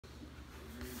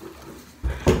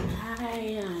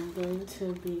I am going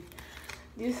to be,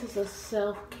 this is a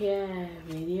self-care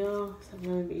video, so I'm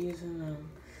going to be using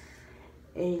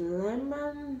a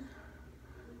lemon,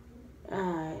 a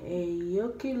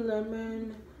Yoki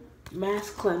lemon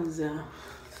mask cleanser.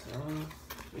 So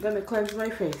I'm going to cleanse my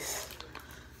face.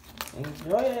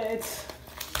 Enjoy it.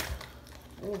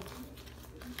 Oh.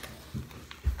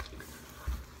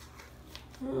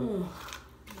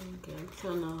 Okay, I'm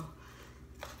trying to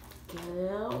get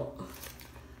it out.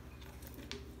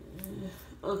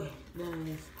 Okay, there it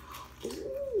is.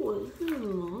 Ooh, this is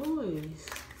nice.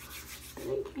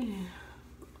 Thank you.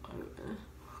 Alright,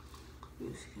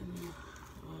 just gonna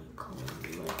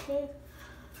clean my face.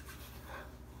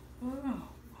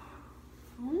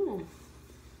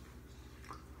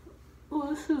 Oh,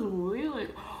 this is really.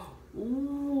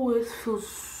 Ooh, it feels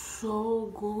so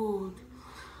good.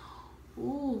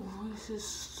 Ooh, this is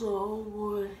so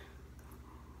good.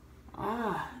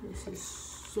 This is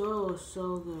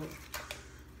so good.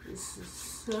 This is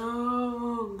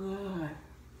so good.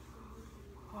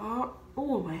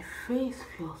 Oh, my face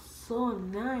feels so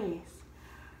nice.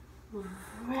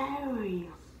 Very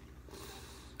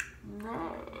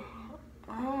nice.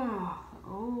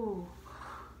 Oh,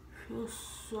 feels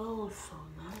so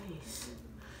nice.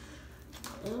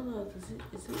 I don't know, is it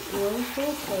one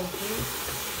face or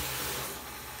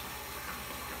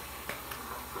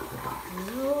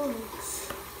no,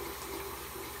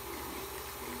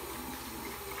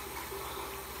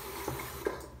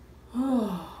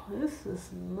 oh, this is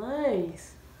nice.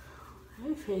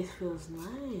 My face feels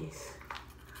nice.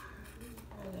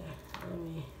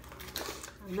 Okay,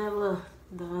 I've never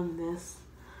done this.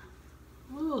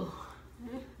 Oh,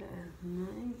 this is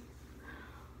nice.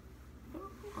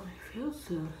 Oh, it feels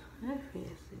good. My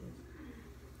face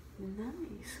is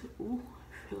nice. Oh,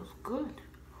 it feels good.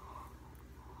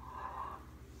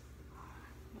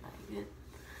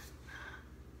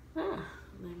 I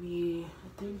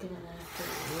think I have to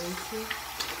rinse it.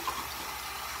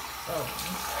 Oh.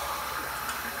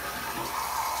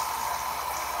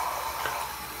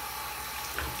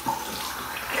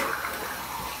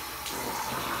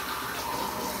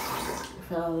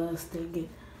 Fellas thinking,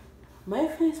 my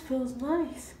face feels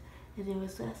nice.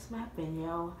 Anyways, that's my opinion,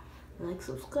 y'all. Like,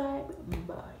 subscribe,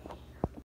 bye.